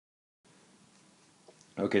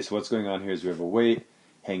Okay, so what's going on here is we have a weight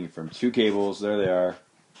hanging from two cables. There they are.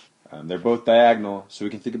 They're both diagonal, so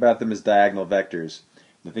we can think about them as diagonal vectors.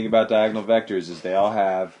 The thing about diagonal vectors is they all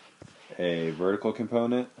have a vertical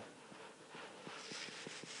component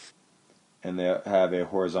and they have a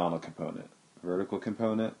horizontal component. Vertical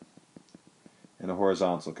component and a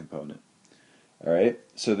horizontal component. Alright,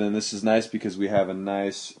 so then this is nice because we have a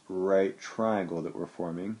nice right triangle that we're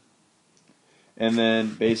forming. And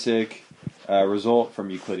then basic result from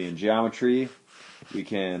Euclidean geometry, we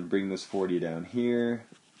can bring this 40 down here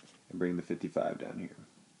and bring the 55 down here.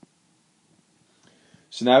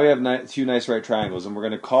 So now we have two nice right triangles, and we're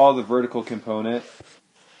going to call the vertical component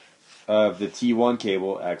of the T1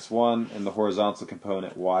 cable x1 and the horizontal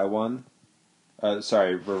component y1.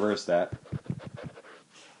 Sorry, reverse that.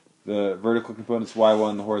 The vertical component is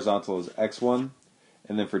y1, the horizontal is x1,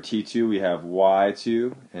 and then for T2 we have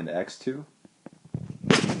y2 and x2.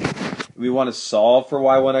 We want to solve for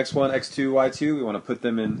y1, x1, x2, y2. We want to put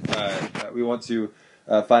them in. We want to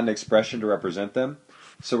find an expression to represent them.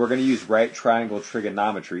 So we're going to use right triangle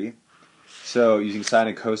trigonometry. So using sine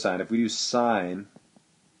and cosine, if we do sine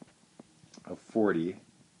of 40,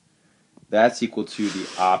 that's equal to the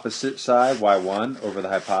opposite side, y1, over the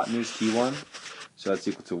hypotenuse, t1. So that's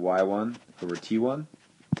equal to y1 over t1.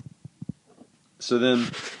 So then,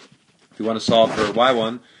 if we want to solve for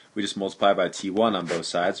y1, we just multiply by t1 on both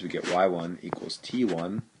sides. We get y1 equals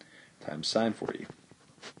t1 times sine 40.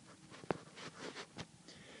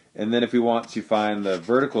 And then if we want to find the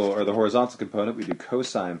vertical or the horizontal component, we do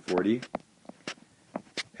cosine 40.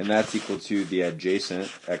 And that's equal to the adjacent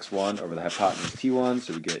x1 over the hypotenuse t1.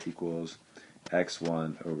 So we get equals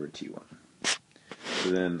x1 over t1.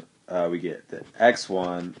 So then we get that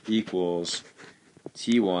x1 equals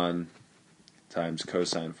t1 times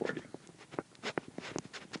cosine 40.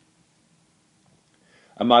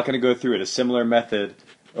 I'm not going to go through it. A similar method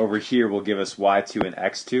over here will give us y2 and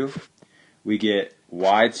x2. We get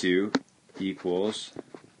y2 equals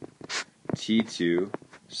t2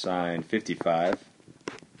 sine 55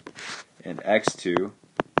 and x2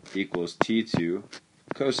 equals t2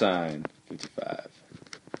 cosine 55.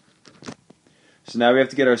 So now we have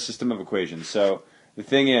to get our system of equations. So the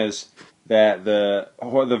thing is that the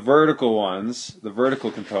vertical ones, the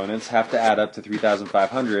vertical components, have to add up to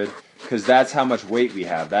 3,500 because that's how much weight we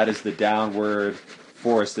have. That is the downward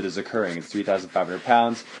force that is occurring. It's 3,500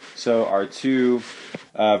 pounds. So our two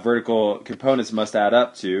vertical components must add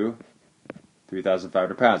up to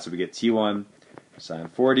 3,500 pounds. So we get T1 sine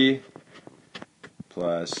 40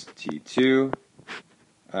 plus T2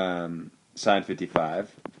 sine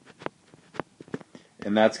 55.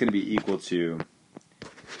 And that's going to be equal to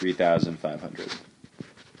 3,500.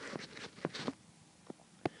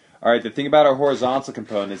 Alright, the thing about our horizontal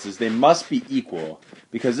components is they must be equal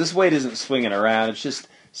because this weight isn't swinging around. It's just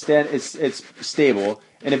it's stable,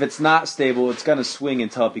 and if it's not stable, it's going to swing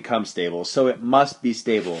until it becomes stable. So it must be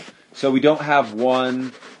stable. So we don't have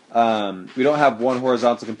one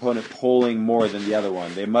horizontal component pulling more than the other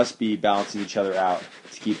one. They must be balancing each other out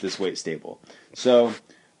to keep this weight stable. So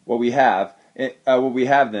what we have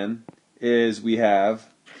then is we have.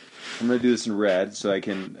 I'm going to do this in red so I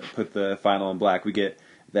can put the final in black. We get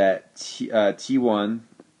that T1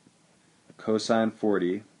 cosine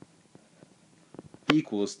 40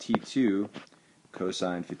 equals T2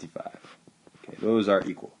 cosine 55. Okay, those are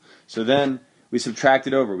equal. So then we subtract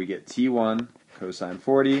it over. We get T1 cosine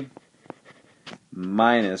 40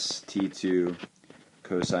 minus T2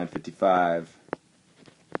 cosine 55.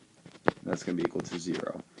 That's going to be equal to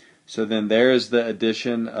 0. So then there's the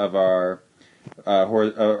addition of our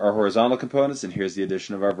horizontal components, and here's the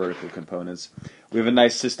addition of our vertical components. We have a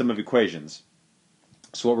nice system of equations.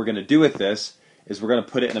 So what we're going to do with this is we're going to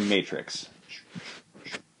put it in a matrix.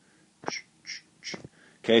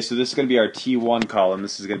 Okay, so this is going to be our T1 column.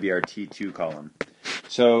 This is going to be our T2 column.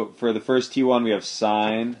 So for the first T1 we have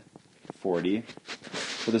sine 40.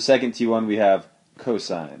 For the second T1 we have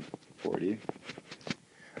cosine 40.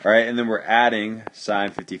 Alright, and then we're adding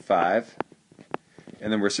sine 55.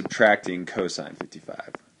 And then we're subtracting cosine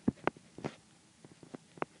 55.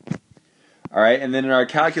 Alright, and then in our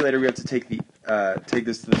calculator we have to take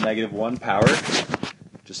this to the -1 power,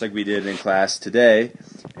 just like we did in class today,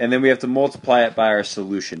 and then we have to multiply it by our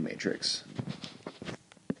solution matrix.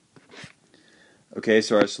 Okay,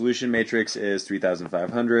 so our solution matrix is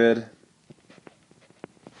 3,500,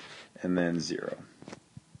 and then 0.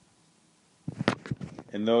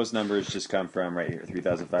 And those numbers just come from right here,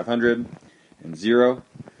 3,500 and 0.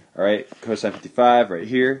 Alright, cosine 55 right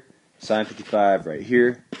here, sine 55 right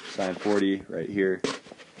here, sine 40 right here,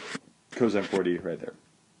 cosine 40 right there.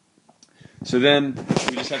 So then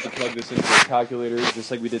we just have to plug this into a calculator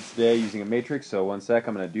just like we did today using a matrix. So 1 sec,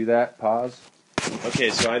 I'm going to do that. Pause. Okay,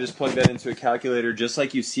 so I just plugged that into a calculator just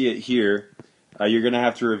like you see it here. You're going to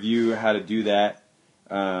have to review how to do that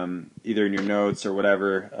either in your notes or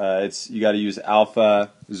whatever. You got to use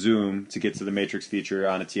alpha zoom to get to the matrix feature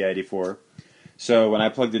on a TI-84. So when I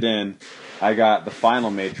plugged it in, I got the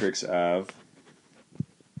final matrix of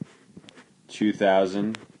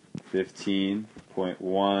 2015.1,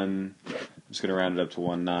 I'm just going to round it up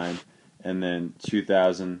to 19, and then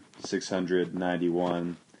 2,691,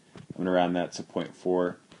 I'm going to round that to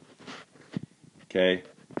 0.4. Okay,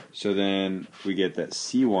 so then we get that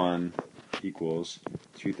C1 equals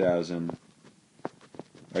 2,000,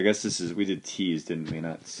 I guess we did T's, didn't we,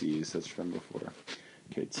 not C's, that's from before.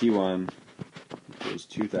 Okay, T1 equals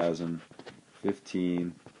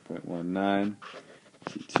 2015.19,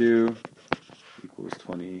 T2 equals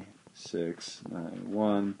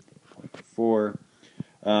 2691.4.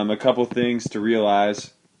 A couple things to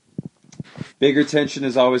realize. Bigger tension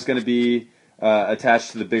is always going to be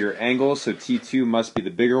attached to the bigger angle, so T2 must be the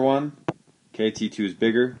bigger one. Okay, T2 is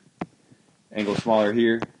bigger. Angle smaller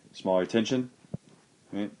here, smaller tension.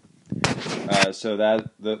 Right? So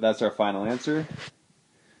that's our final answer.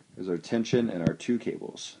 There's our tension and our two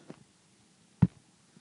cables.